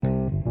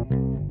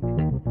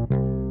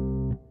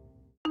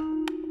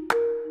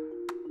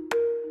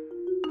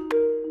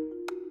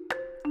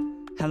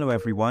Hello,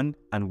 everyone,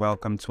 and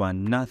welcome to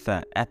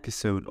another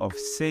episode of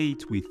Say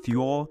It With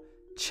Your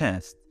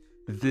Chest.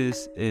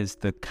 This is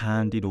the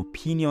Candid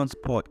Opinions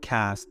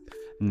podcast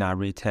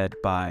narrated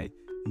by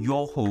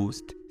your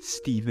host,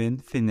 Stephen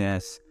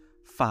Finesse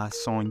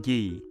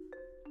Fasonye.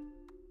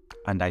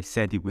 And I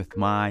said it with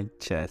my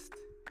chest.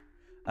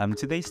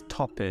 Today's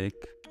topic,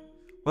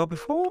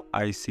 before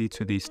I say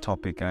today's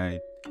topic, I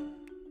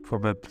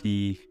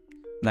probably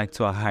like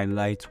to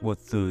highlight what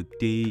the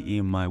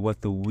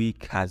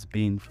week has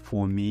been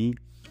for me.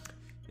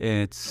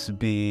 It's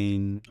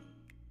been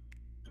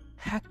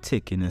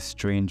hectic in a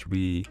strange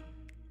way.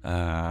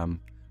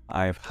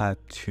 I've had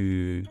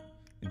to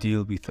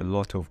deal with a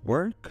lot of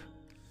work,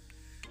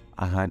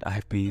 and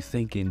I've been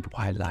thinking, do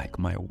I like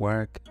my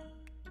work?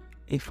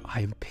 If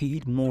I'm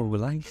paid more,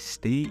 will I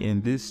stay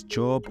in this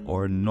job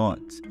or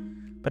not?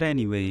 But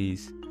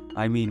anyways,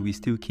 we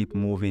still keep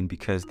moving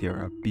because there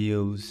are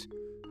bills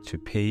to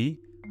pay,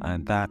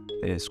 and that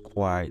is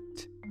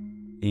quite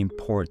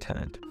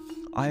important.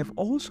 I've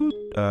also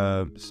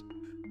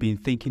been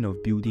thinking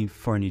of building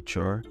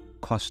furniture,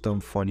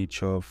 custom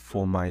furniture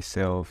for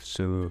myself,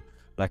 so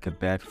like a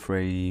bed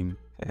frame.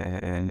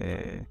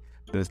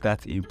 Does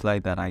that imply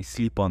that I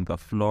sleep on the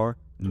floor?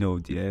 No,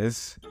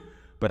 yes.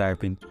 But I've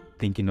been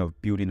thinking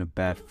of building a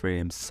bed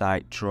frame,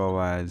 side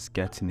drawers,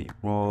 getting a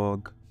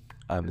rug,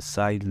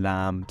 side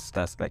lamps,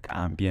 that's like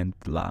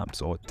ambient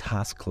lamps or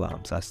task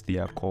lamps as they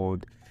are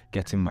called,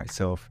 getting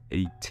myself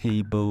a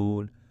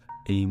table,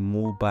 a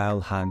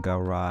mobile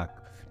hanger rack,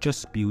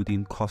 just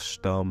building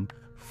custom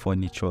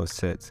furniture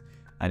sets.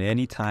 And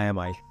anytime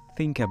I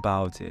think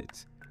about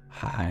it,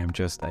 I am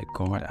just like,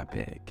 God, I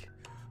beg.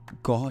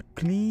 God,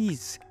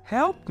 please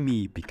help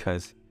me,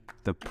 because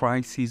the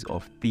prices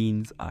of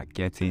things are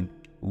getting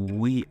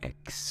way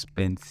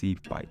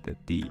expensive by the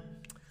day.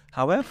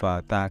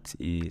 However, that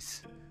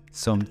is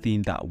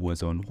something that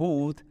was on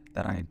hold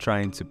that I'm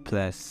trying to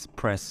press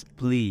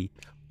play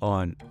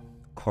on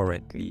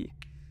currently.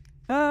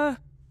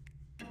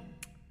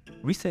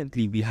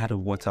 Recently we had a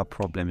water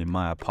problem in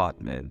my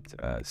apartment,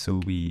 so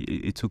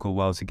it took a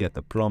while to get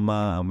the plumber,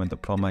 and when the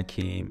plumber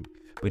came,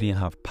 we didn't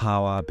have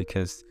power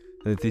because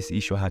this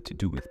issue had to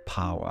do with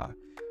power,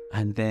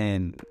 and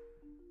then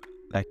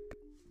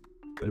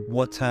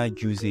water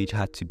usage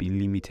had to be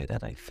limited,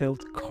 and I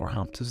felt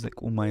cramped. I was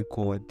like, oh my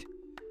God.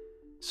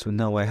 So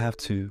now I have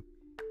to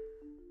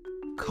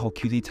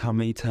calculate how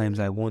many times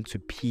I want to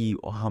pee,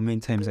 or how many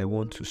times I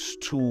want to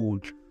stool,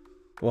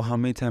 or how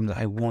many times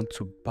I want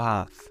to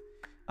bath.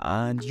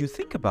 And you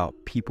think about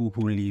people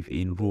who live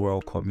in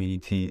rural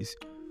communities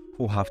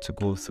who have to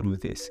go through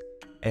this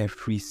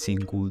every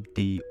single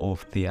day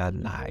of their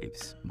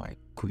lives. My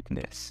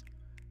goodness.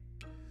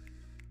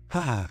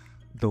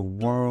 The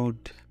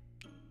world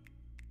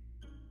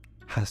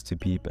has to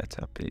be a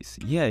better place.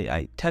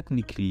 Yeah,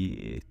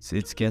 technically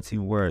it's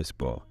getting worse,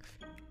 but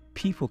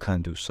people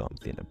can do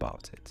something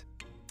about it.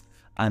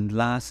 And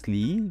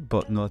lastly,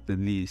 but not the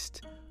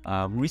least,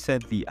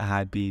 recently I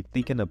had been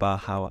thinking about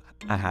how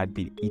I had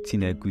been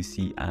eating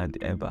egusi and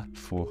eba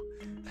for.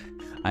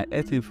 I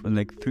ate it for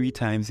like 3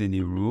 times in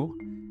a row.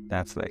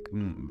 That's like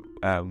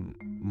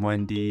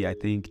Monday, I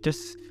think,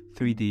 just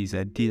 3 days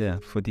at dinner.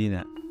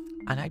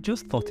 And I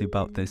just thought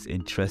about this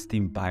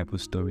interesting Bible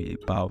story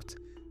about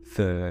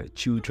the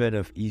children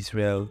of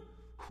Israel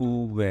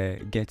who were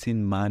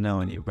getting manna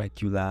on a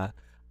regular,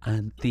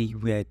 and they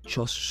were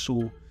just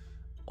so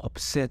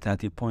upset at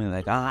the point,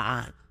 like,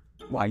 why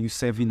are you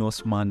serving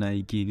us manna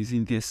again?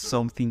 Isn't there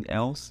something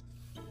else?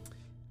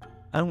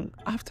 And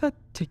after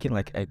taking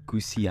like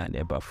egusi and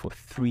eba for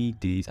 3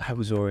 days, I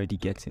was already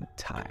getting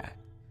tired.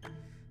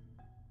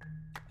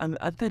 And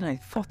then I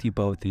thought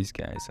about these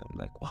guys. I'm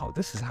like, wow,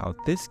 this is how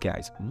these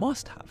guys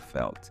must have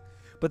felt.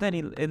 But then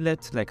it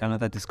led to like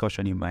another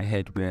discussion in my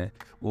head where,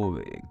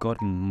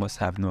 God must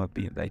have not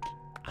been like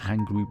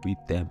angry with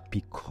them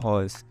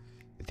because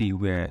they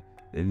were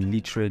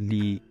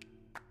literally,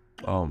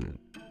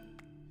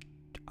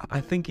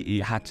 I think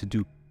it had to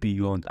do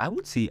beyond.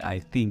 I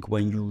think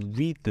when you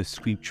read the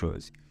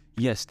scriptures,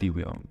 yes, they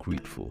were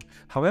ungrateful.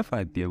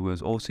 However, there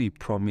was also a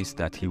promise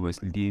that he was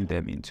leading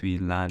them into a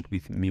land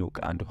with milk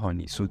and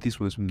honey. So this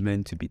was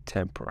meant to be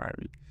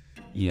temporary.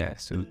 Yeah,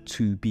 so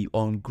to be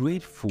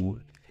ungrateful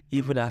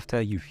even after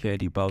you've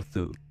heard about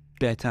the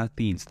better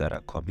things that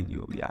are coming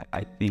your way,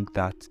 I think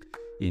that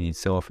in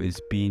itself is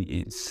being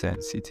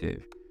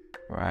insensitive,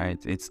 right?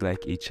 It's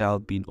like a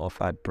child being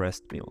offered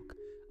breast milk,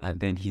 and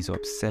then he's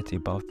upset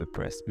about the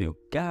breast milk.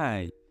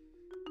 Guy,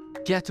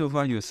 get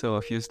over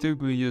yourself. You're still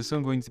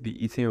going to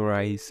be eating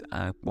rice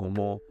and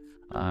momo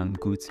and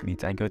goat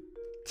meat, and your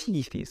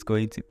teeth is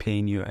going to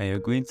pain you, and you're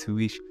going to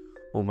wish,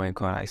 oh my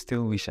God, I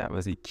still wish I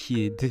was a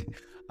kid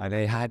and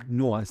I had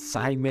no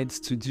assignments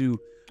to do.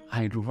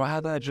 I'd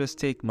rather just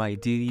take my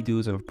daily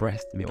dose of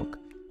breast milk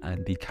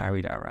and be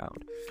carried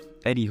around.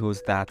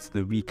 Anyways, that's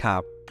the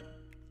recap.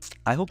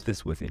 I hope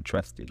this was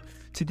interesting.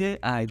 Today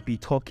I'd be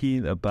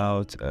talking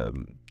about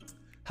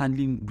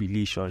handling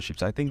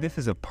relationships. I think this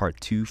is a part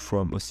 2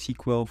 from a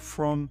sequel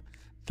from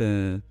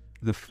the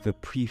the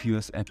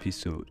previous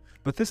episode.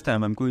 But this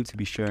time I'm going to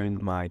be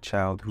sharing my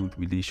childhood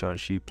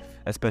relationship,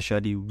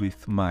 especially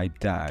with my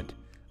dad.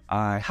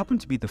 I happen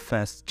to be the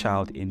first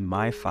child in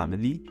my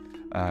family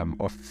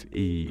of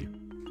a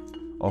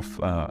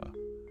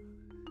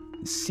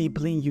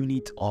sibling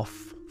unit of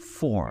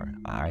 4.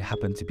 I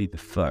happen to be the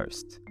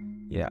first.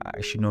 Yeah,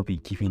 I should not be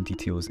giving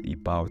details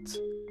about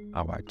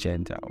our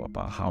gender or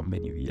about how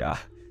many we are.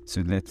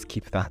 So let's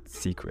keep that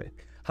secret.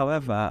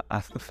 However,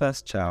 as the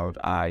first child,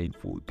 I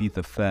would be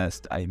the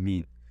first,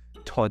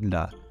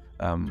 toddler.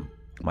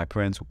 My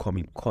parents would come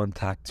in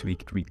contact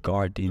with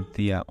regarding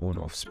their own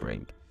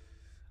offspring.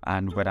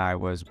 And when I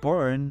was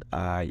born,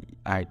 I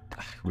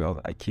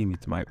came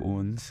with my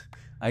own.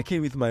 I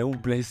came with my own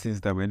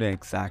blessings that were not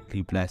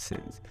exactly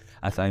blessings.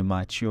 As I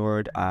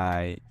matured,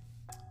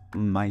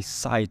 my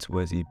sight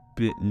was a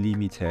bit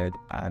limited,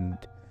 and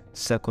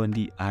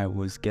secondly, I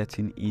was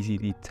getting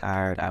easily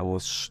tired. I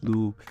was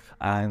slow,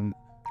 and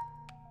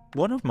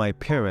one of my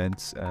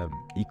parents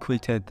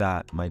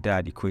my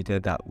dad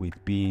equated that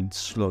with being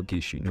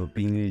sluggish,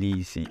 being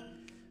lazy,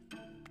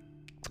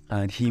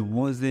 and he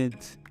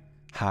wasn't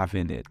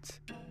having it.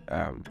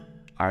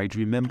 I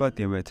remember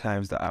there were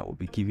times that I would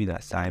be giving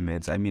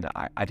assignments. I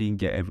didn't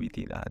get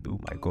everything. And oh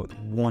my God,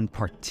 one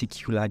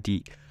particular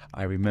day,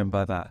 I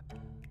remember that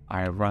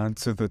I ran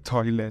to the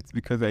toilet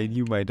because I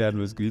knew my dad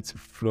was going to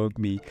flog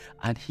me,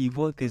 and he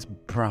wore this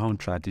brown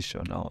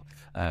traditional.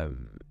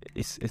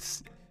 It's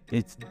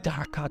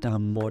darker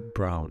than mud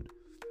brown,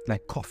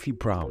 like coffee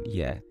brown,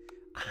 yeah.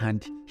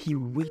 And he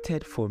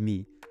waited for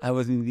me. I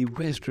was in the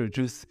restroom,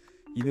 just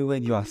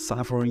when you are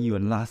savoring your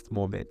last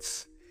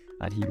moments,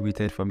 and he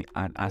waited for me.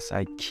 And as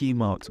I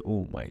came out,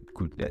 oh my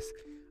goodness,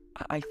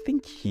 I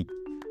think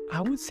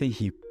I would say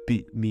he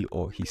beat me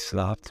or he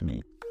slapped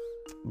me,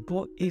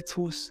 but it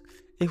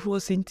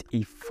wasn't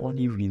a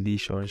funny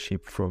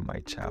relationship from my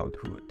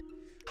childhood.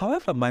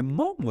 However, my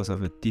mom was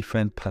of a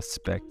different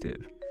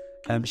perspective.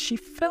 She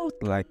felt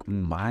like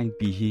my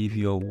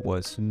behavior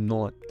was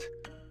not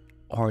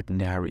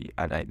ordinary,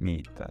 and I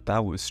mean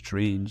that was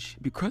strange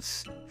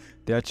because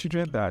there are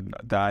children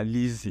that are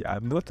lazy. I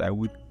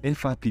would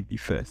never be the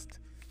first.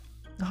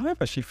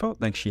 However, she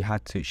felt like she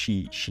had to.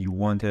 She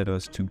wanted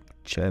us to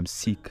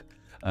seek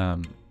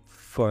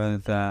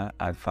further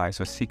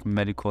advice or seek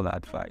medical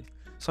advice.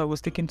 So I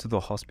was taken to the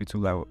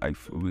hospital. I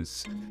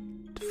was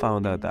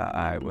found out that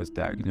I was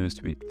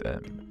diagnosed with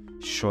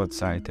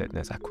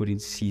short-sightedness. I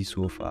couldn't see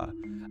so far.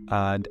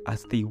 And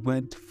as they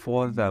went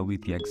further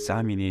with the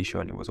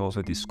examination, it was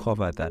also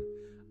discovered that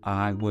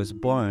I was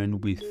born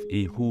with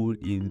a hole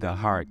in the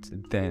heart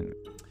then.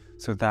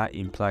 So that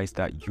implies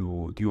that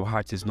your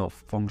heart is not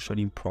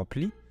functioning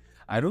properly.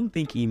 I don't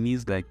think it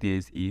means like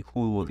there's a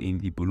hole in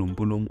the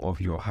bulum of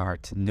your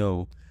heart.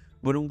 No.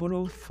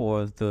 Bulum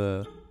for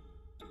the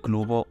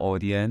global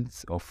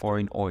audience or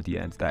foreign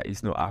audience that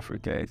is not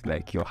Africa, it's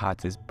like your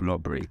heart is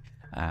blubbery,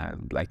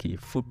 and like in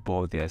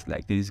football there's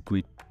like this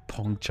great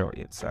puncture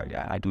inside.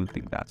 I don't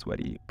think that's what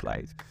it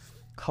implies.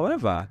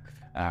 However,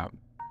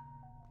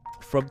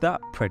 from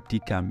that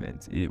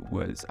predicament, it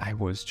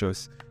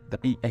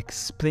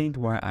explained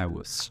why I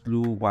was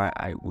slow, why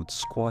I would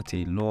squat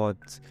a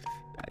lot,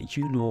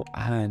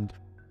 and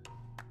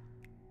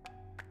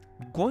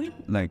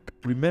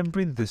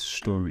remembering this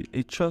story,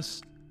 it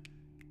just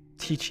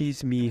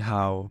teaches me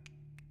how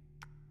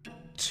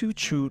two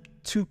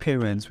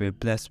parents were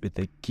blessed with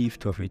the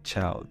gift of a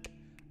child,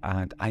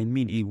 and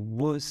it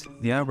was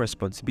their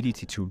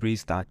responsibility to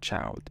raise that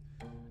child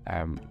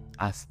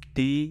as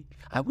they,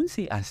 I wouldn't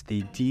say as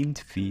they deemed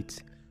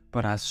fit,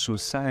 but as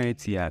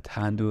society had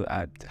handed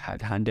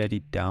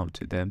it down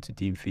to them to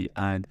deem fit,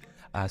 and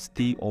as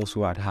they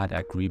also had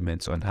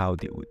agreements on how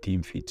they would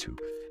deem fit to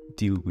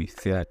deal with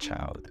their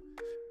child.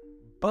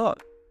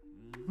 But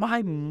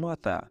my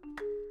mother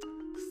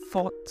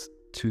thought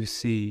to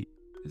say,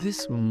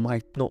 this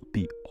might not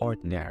be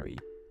ordinary.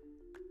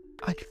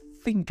 I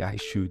think I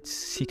should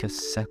seek a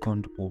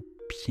second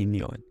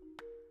opinion.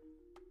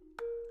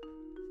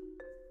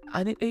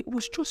 And it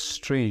was just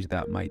strange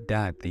that my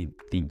dad didn't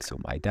think so.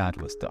 My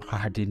dad was the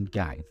hardened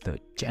guy, the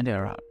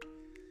general.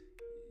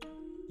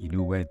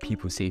 When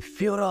people say,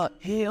 Führer,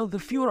 hail the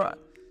Führer.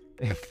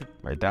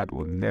 My dad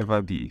will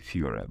never be a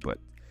Führer, but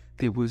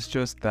there was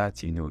just that,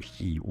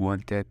 he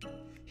wanted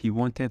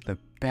the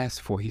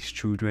best for his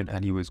children,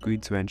 and he was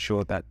going to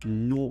ensure that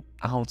no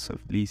ounce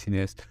of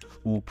laziness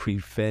will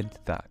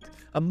prevent that.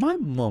 And my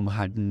mom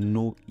had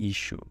no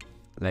issue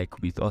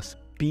with us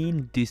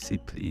being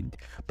disciplined,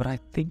 but I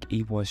think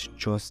it was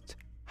just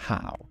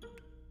how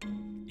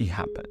it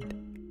happened.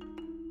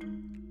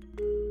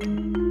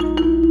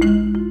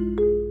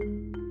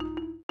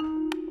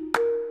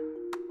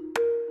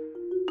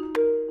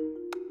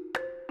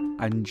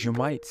 And you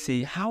might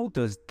say, how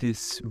does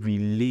this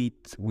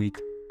relate with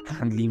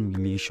handling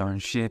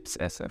relationships,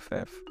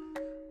 SFF?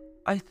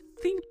 I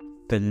think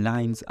the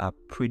lines are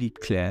pretty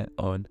clear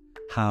on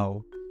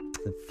how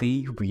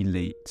they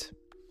relate.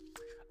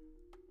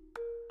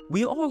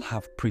 We all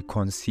have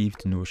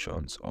preconceived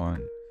notions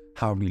on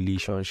how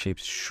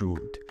relationships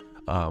should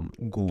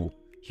go.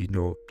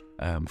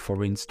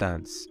 For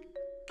instance,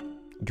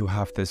 you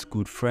have this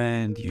good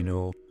friend,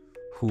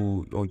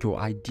 who, or your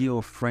idea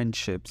of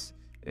friendships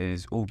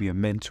is, oh, we are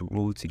meant to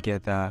roll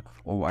together.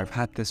 Or I've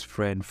had this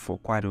friend for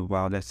quite a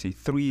while, let's say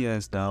 3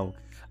 years now,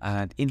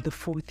 and in the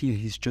 4th year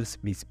he's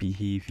just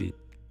misbehaving.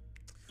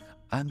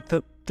 And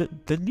the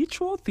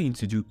natural thing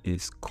to do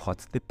is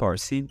cut the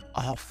person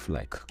off.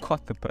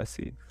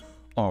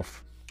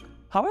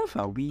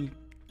 However,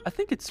 I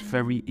think it's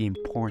very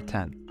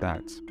important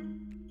that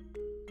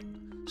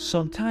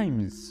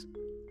sometimes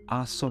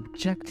our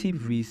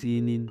subjective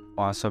reasoning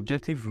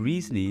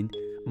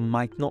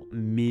might not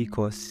make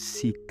us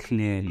see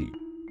clearly.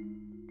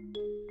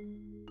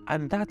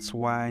 And that's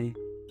why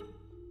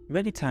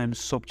many times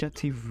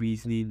subjective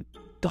reasoning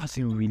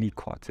doesn't really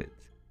cut it.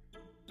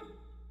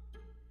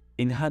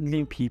 In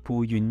handling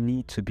people, you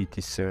need to be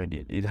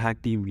discerning. In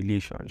handling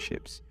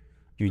relationships,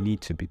 you need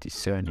to be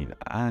discerning.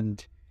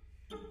 And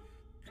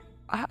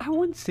I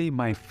wouldn't say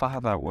my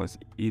father was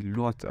a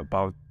lot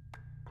about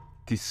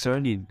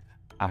discerning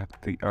at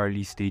the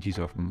early stages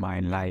of my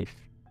life.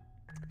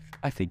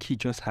 I think he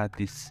just had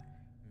this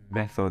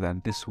method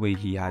and this way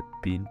he had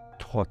been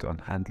taught on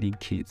handling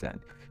kids,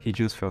 and he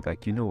just felt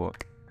like, you know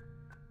what,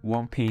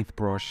 one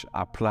paintbrush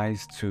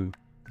applies to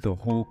the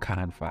whole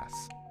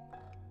canvas,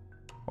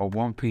 or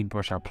one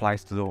paintbrush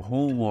applies to the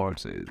whole wall.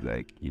 So it's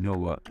like, you know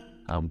what,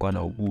 I'm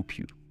gonna whoop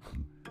you,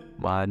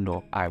 man,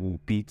 no, I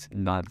will beat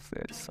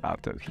nonsense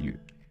out of you.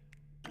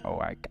 Oh,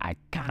 I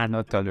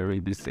cannot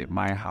tolerate this in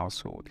my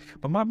household.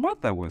 But my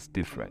mother was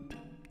different.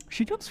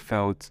 She just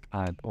felt,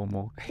 and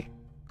almost,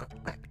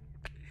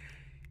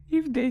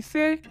 if they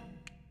say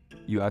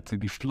you are to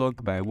be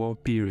flogged by one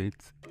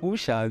parent, who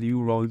shall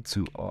you run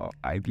to? Or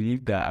I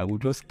believe that I will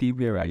just stay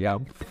where I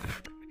am.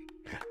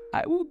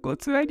 I won't go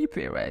to any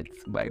parents,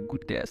 my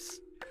goodness.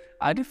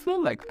 And it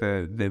felt like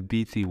the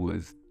beating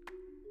was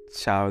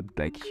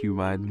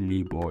human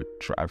labor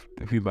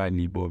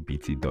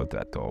beating, not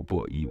at all,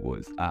 but it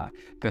was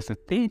there's a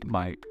thing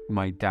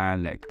my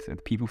dialect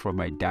and people from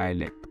my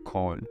dialect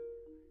call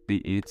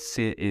they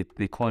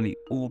call it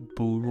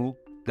oboro.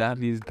 That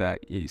means that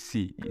it's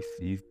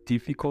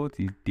difficult,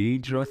 it's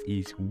dangerous,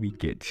 it's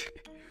wicked.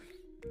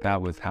 That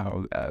was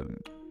how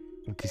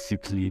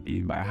discipline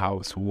in my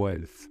house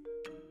was.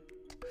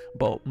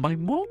 But my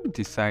mom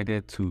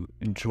decided to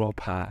drop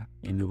her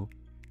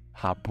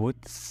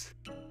boots,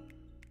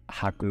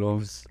 her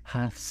gloves,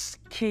 her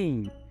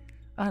skin,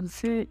 and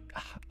say,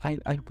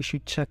 we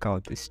should check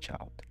out this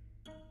child.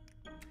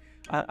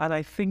 And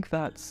I think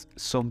that's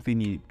something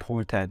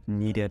important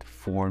needed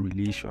for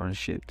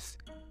relationships.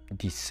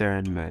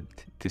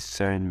 Discernment.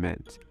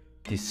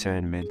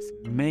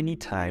 Many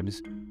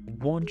times,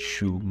 one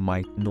shoe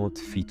might not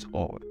fit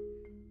all.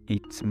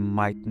 It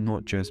might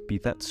not just be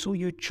that. So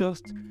you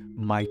just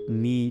might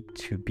need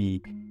to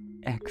be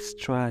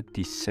extra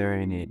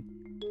discerning.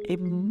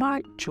 It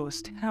might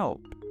just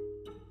help.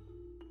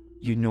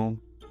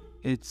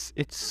 It's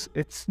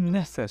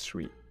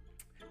necessary.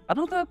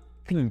 Another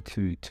thing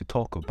to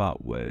talk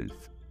about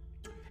was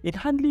in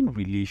handling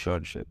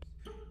relationships.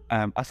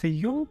 As a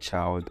young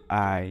child,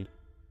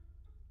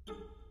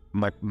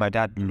 my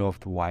dad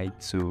loved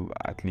white, so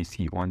at least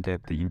he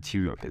wanted the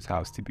interior of his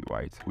house to be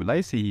white. Will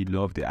I say he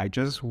loved it? I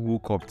just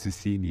woke up to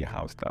seeing a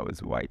house that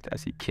was white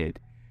as a kid.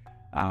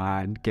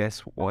 And guess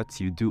what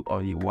you do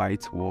on a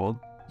white wall?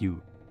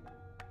 You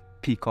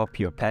pick up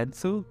your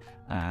pencil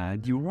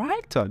and you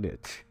write on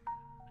it.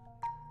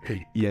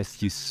 Yes,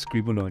 you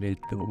scribble on it.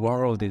 The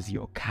world is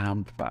your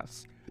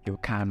canvas. Your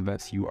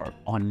canvas, you are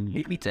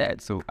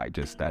unlimited. So I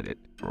just started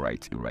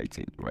writing.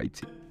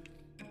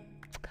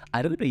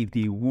 I don't know if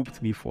they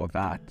whooped me for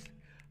that.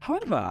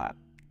 However,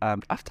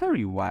 after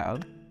a while,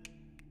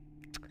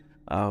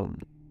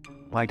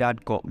 my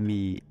dad got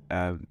me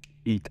an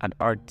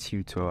art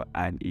tutor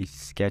and a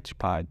sketch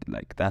pad.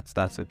 Like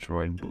that's a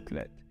drawing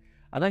booklet.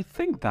 And I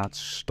think that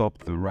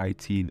stopped the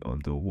writing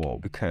on the wall,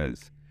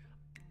 because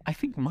I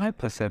think my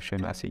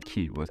perception as a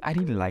kid was I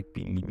didn't like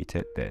being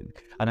limited then.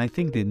 And I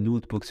think the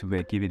notebooks we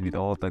were given with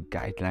all the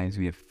guidelines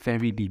were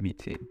very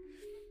limited.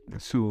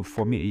 So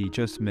for me, it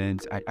just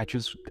meant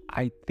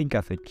I think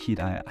as a kid,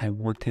 I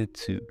wanted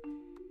to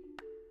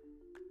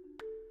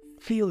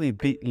feel a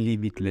bit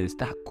limitless.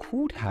 That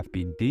could have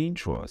been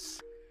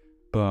dangerous.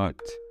 But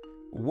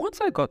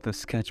once I got the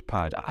sketch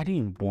pad, I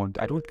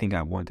don't think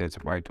I wanted to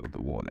write on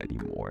the wall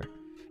anymore.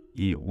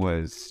 It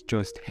was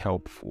just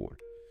helpful.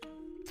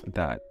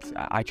 That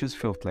I just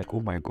felt like, oh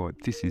my God,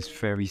 this is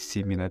very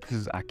similar. This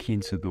is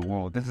akin to the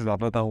world. This is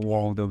another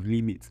world of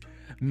limits.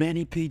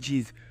 Many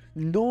pages,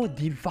 no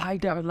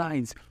divider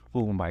lines.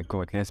 Oh my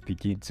God, let's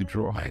begin to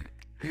draw.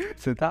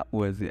 So that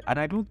was it. And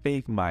I don't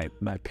think my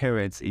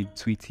parents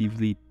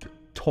intuitively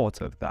thought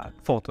of that.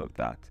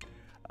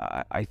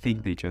 I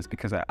think they just,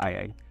 because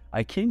I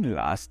came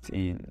last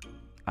in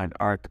an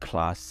art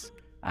class,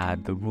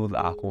 and the rule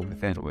at home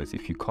then was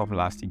if you come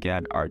last, you get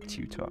an art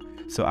tutor.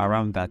 So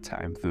around that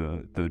time,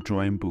 the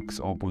drawing books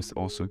almost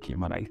also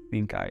came, and I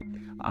think I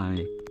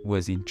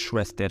was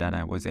interested and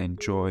I was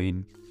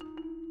enjoying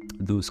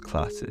those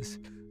classes.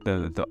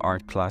 the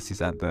art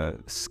classes and the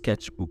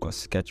sketchbook or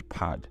sketch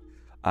pad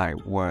I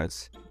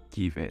was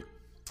given.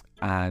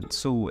 And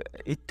so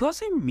it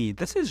doesn't mean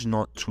this is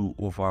not to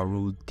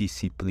overrule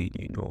discipline,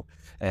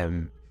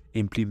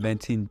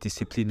 implementing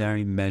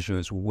disciplinary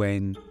measures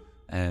when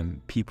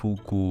people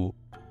go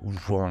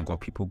wrong or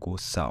people go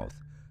south.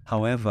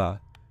 However,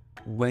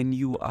 when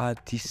you are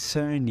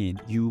discerning,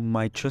 you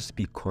might just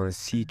be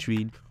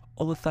considering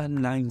other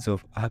lines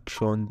of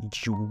action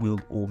you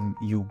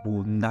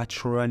will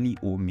naturally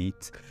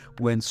omit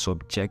when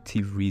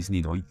subjective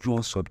reasoning or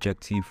your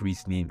subjective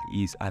reasoning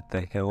is at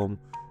the helm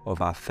of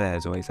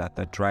affairs or is at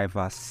the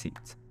driver's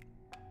seat.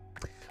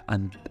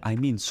 And I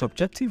mean,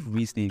 subjective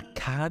reasoning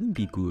can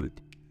be good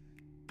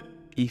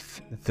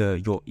if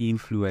your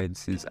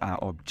influences are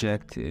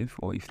objective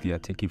or if they are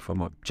taken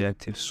from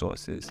objective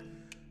sources.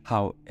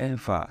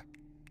 However,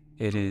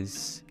 it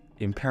is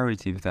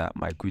imperative that,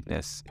 my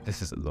goodness,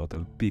 this is a lot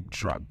of big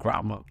drag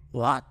grammar.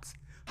 What?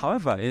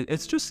 However,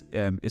 it's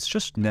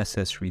just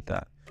necessary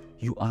that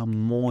you are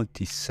more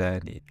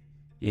discerning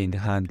in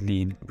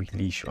handling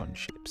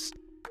relationships.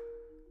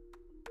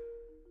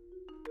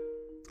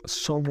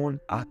 Someone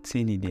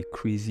acting in a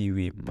crazy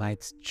way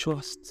might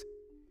just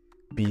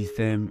be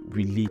them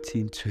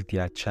relating to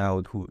their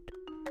childhood.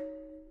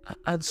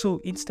 And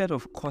so instead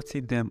of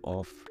cutting them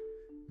off,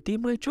 they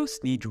might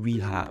just need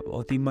rehab,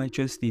 or they might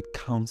just need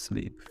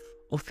counseling,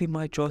 or they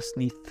might just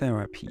need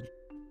therapy.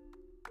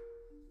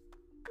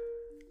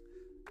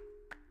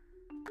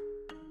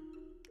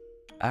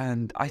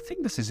 And I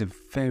think this is a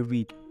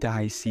very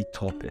dicey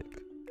topic.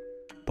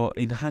 But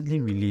in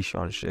handling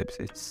relationships,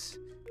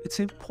 it's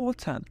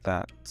important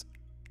that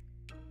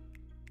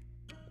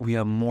we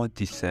are more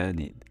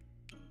discerning.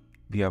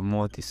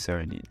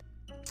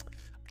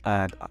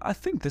 And I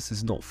think this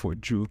is not for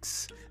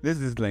jokes. This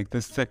is like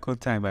the second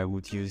time I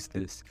would use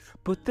this.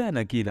 But then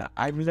again,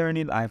 I'm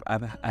learning. I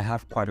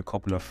have quite a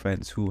couple of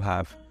friends who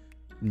have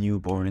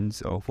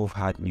newborns or who've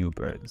had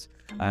newborns.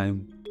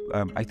 And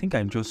I think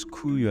I'm just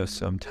curious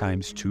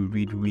sometimes to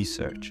read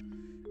research.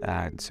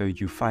 And so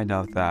you find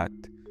out that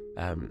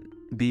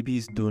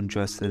babies don't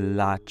just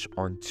latch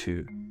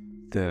onto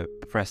the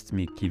breast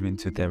milk given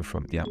to them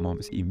from their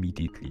moms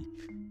immediately.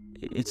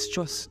 It's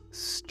just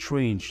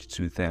strange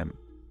to them,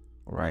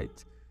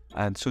 right?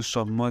 And so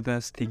some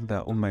mothers think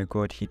that, oh my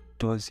God, he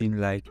doesn't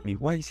like me.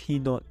 Why is he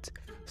not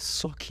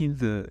taking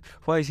the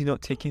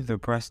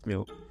breast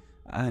milk?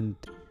 And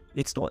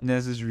it's not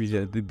necessary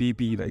that the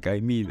baby,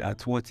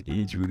 at what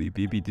age will the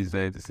baby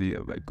decide to say,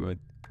 oh my God,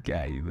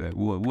 guy,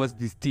 what's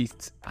this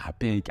taste? I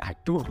beg, I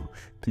don't.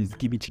 Please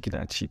give me chicken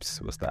and chips.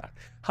 What's that?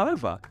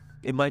 However,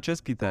 it might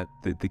just be that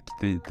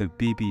the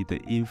baby, the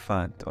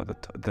infant, or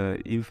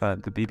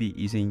the baby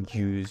isn't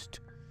used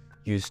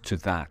to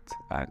that,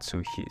 and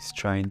so he's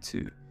trying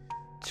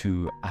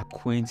to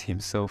acquaint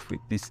himself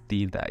with this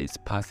thing that is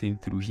passing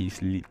through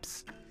his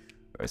lips.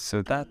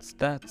 So that's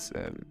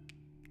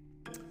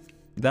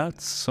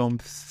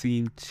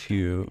something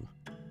to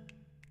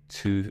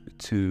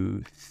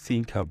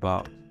think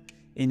about.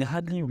 In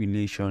handling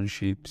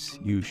relationships,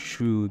 you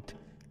should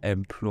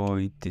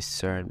employ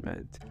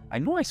discernment. I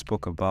know I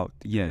spoke about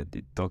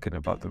talking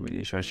about the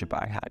relationship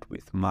I had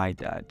with my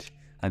dad,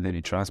 and then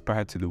it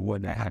transpired to the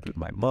one I had with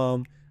my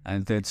mom,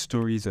 and then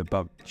stories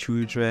about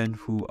children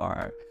who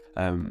are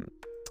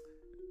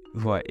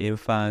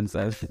infants.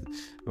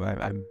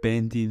 I'm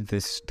bending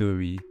this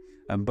story,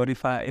 but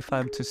if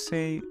I'm to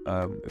say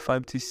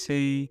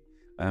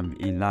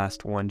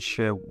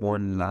share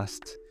one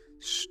last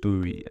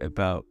story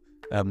about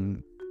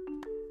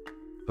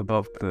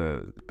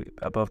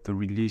the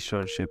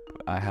relationship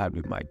I had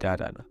with my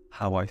dad, and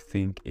how I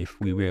think if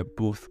we were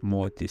both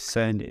more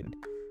discerning,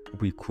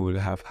 we could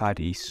have had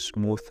a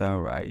smoother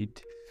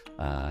ride.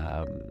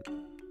 I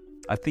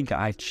think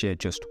I'd share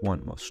just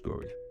one more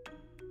story.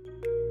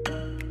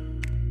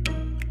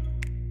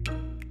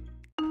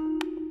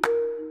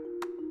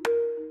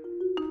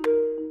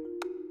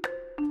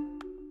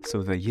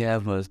 So the year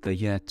was the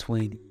year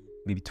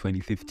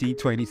 2015,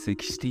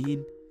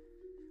 2016.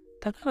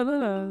 At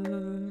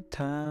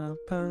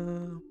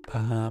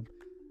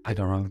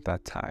around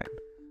that time,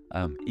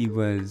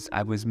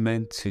 I was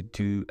meant to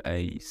do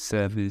a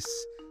service,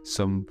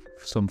 some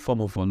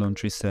form of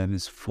voluntary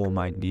service for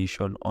my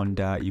nation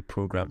under a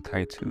program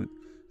titled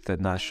the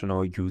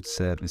National Youth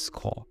Service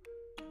Corps.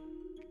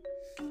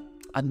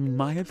 And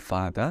my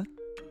father,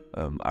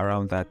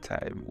 around that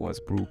time,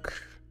 was broke.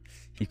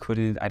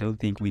 I don't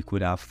think we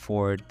could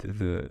afford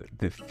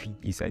the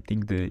fees. I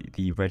think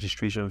the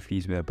registration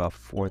fees were about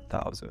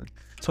 4,000.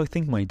 So I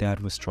think my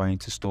dad was trying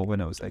to stall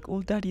when I was like,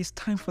 oh, Daddy, it's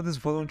time for this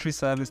voluntary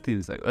service thing.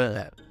 It's like,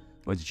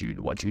 what do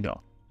you know?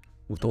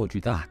 Who told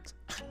you that?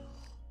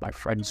 My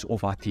friends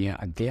over there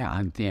and there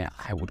and there,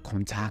 I would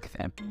contact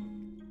them.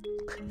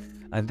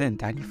 And then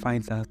Daddy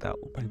finds out that,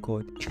 oh my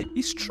God,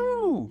 it's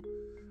true.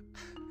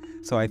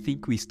 So I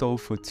think we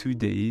stalled for 2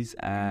 days,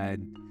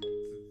 and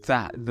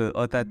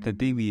the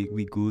day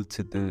we go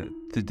to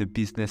the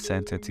business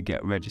center to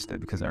get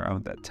registered, because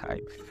around that time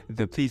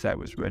the place I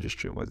was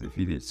registering was a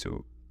village.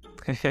 So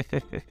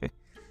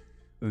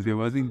There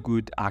wasn't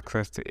good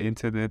access to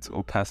internet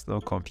or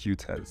personal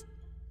computers.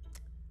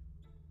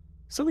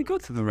 So we go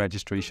to the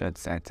registration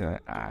center,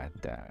 and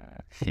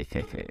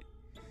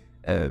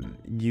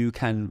you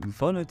can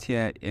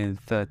volunteer in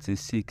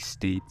 36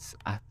 states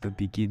at the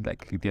beginning.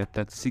 Like, there are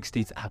 36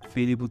 states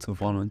available to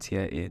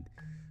volunteer in.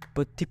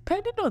 But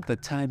depending on the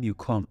time you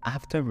come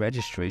after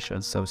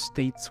registration, some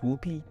states will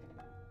be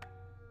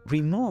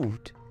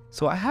removed.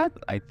 So I had,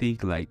 I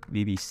think, like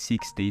maybe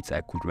 6 states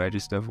I could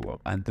register for,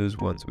 and those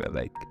ones were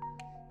like,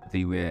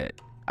 they were,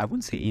 I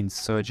wouldn't say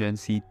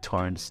insurgency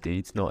torn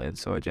states, not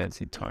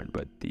insurgency torn,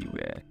 but they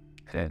were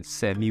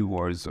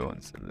semi-war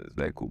zones. And it's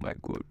like, oh my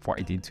god, why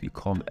didn't we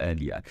come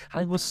earlier?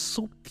 I was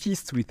so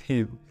pissed with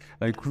him,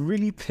 like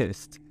really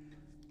pissed.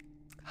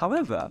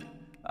 However,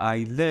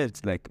 I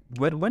learned, like,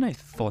 when I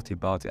thought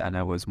about it and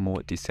I was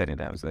more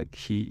discerning, I was like,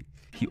 he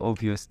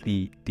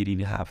obviously didn't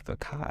have the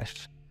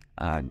cash,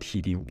 and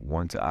he didn't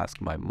want to ask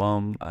my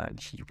mom, and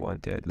he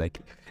wanted, like,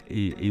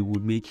 it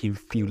would make him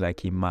feel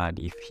like a man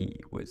if he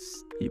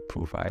was a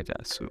provider.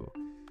 So,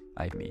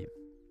 I mean,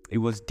 it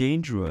was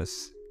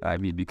dangerous, I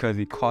mean, because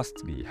it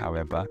cost me.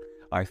 However,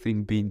 I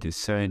think being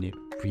discerning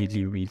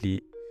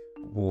really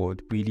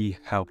would really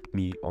help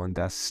me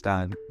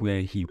understand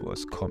where he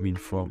was coming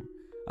from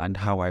and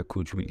how I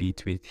could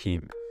relate with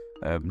him.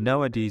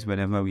 Nowadays,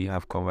 whenever we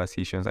have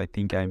conversations, I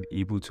think I'm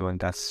able to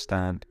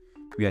understand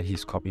where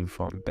he's coming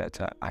from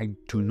better. I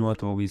do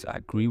not always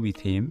agree with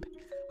him.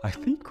 I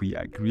think we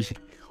agree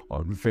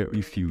on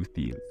very few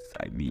things,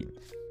 I mean,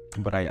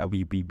 but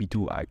we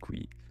do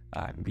agree,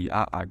 and we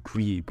are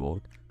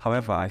agreeable.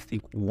 However, I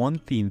think one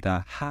thing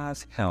that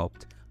has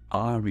helped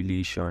our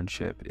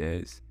relationship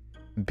is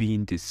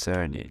being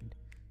discerning,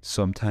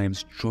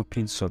 sometimes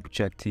dropping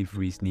subjective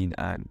reasoning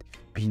and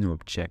being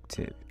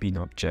objective.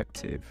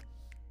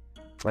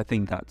 I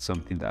think that's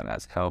something that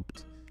has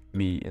helped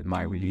me in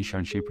my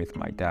relationship with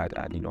my dad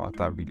and in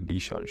other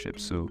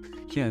relationships. So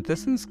yeah,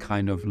 this is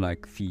kind of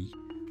like the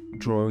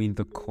drawing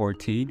the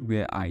curtain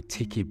where I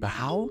take a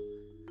bow.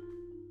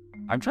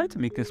 I'm trying to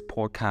make this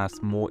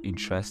podcast more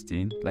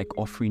interesting, like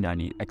offering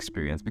an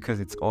experience, because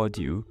it's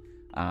audio,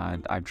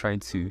 and I'm trying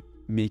to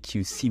make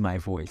you see my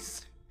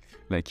voice.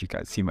 Like, you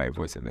can see my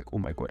voice and like, oh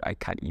my god, I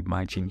can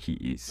imagine he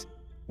is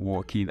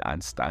walking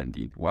and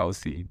standing while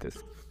saying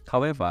this.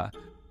 However,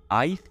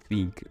 I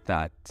think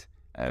that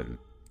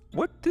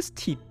what this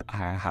tip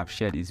I have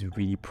shared is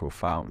really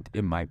profound.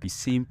 It might be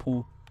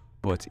simple,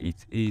 but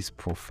it is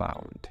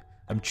profound.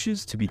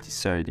 Choose to be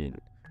discerning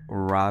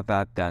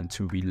rather than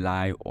to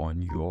rely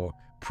on your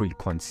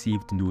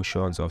preconceived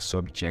notions of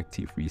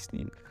subjective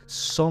reasoning.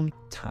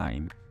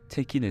 Sometimes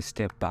taking a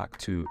step back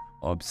to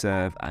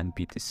observe and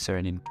be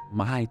discerning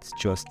might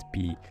just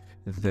be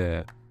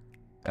the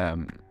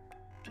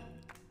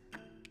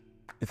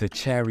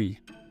cherry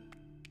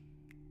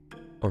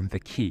on the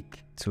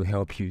cake to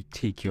help you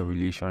take your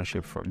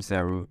relationship from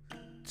 0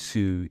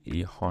 to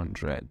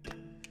 100.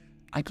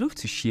 I'd love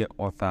to share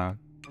other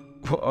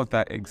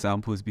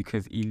examples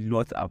because a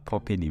lot are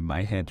popping in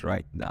my head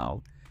right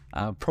now.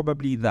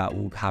 Probably that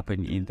will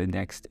happen in the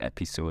next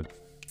episode.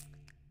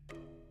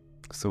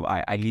 So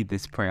I lead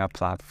this prayer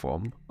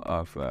platform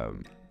of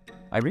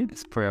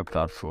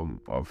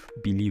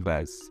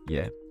believers,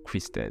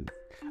 Christians,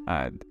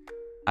 and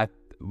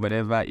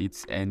whenever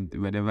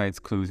it's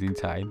closing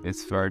time,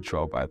 it's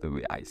virtual, by the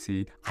way.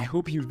 I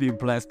hope you've been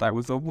blessed. I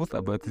was almost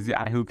about to say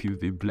I hope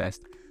you've been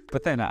blessed,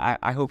 but then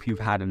I hope you've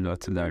had a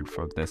lot to learn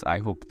from this. I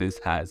hope this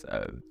has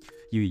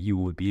you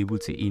will be able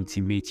to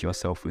intimate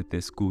yourself with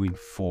this going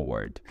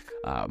forward.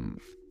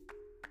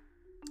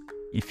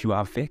 If you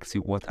are vexed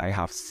with what I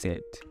have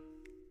said,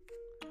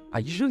 I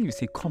usually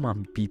say, come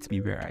and beat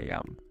me where I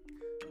am.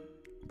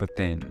 But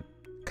then,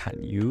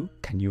 can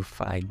you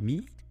find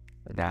me?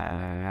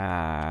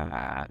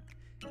 Nah.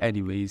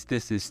 Anyways,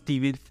 this is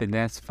Stephen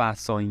Finesse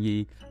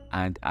Fasonye,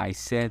 and I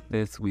said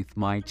this with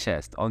my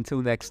chest.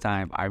 Until next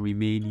time, I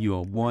remain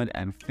your one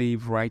and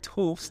favorite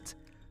host,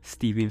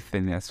 Stephen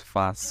Finesse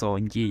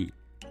Fasonye.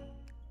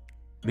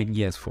 Many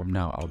years from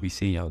now, I'll be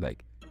saying,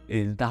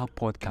 in that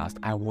podcast,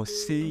 I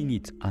was saying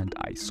it and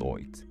I saw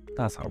it.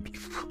 That's how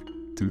people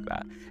do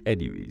that.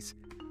 Anyways,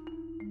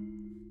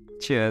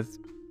 cheers.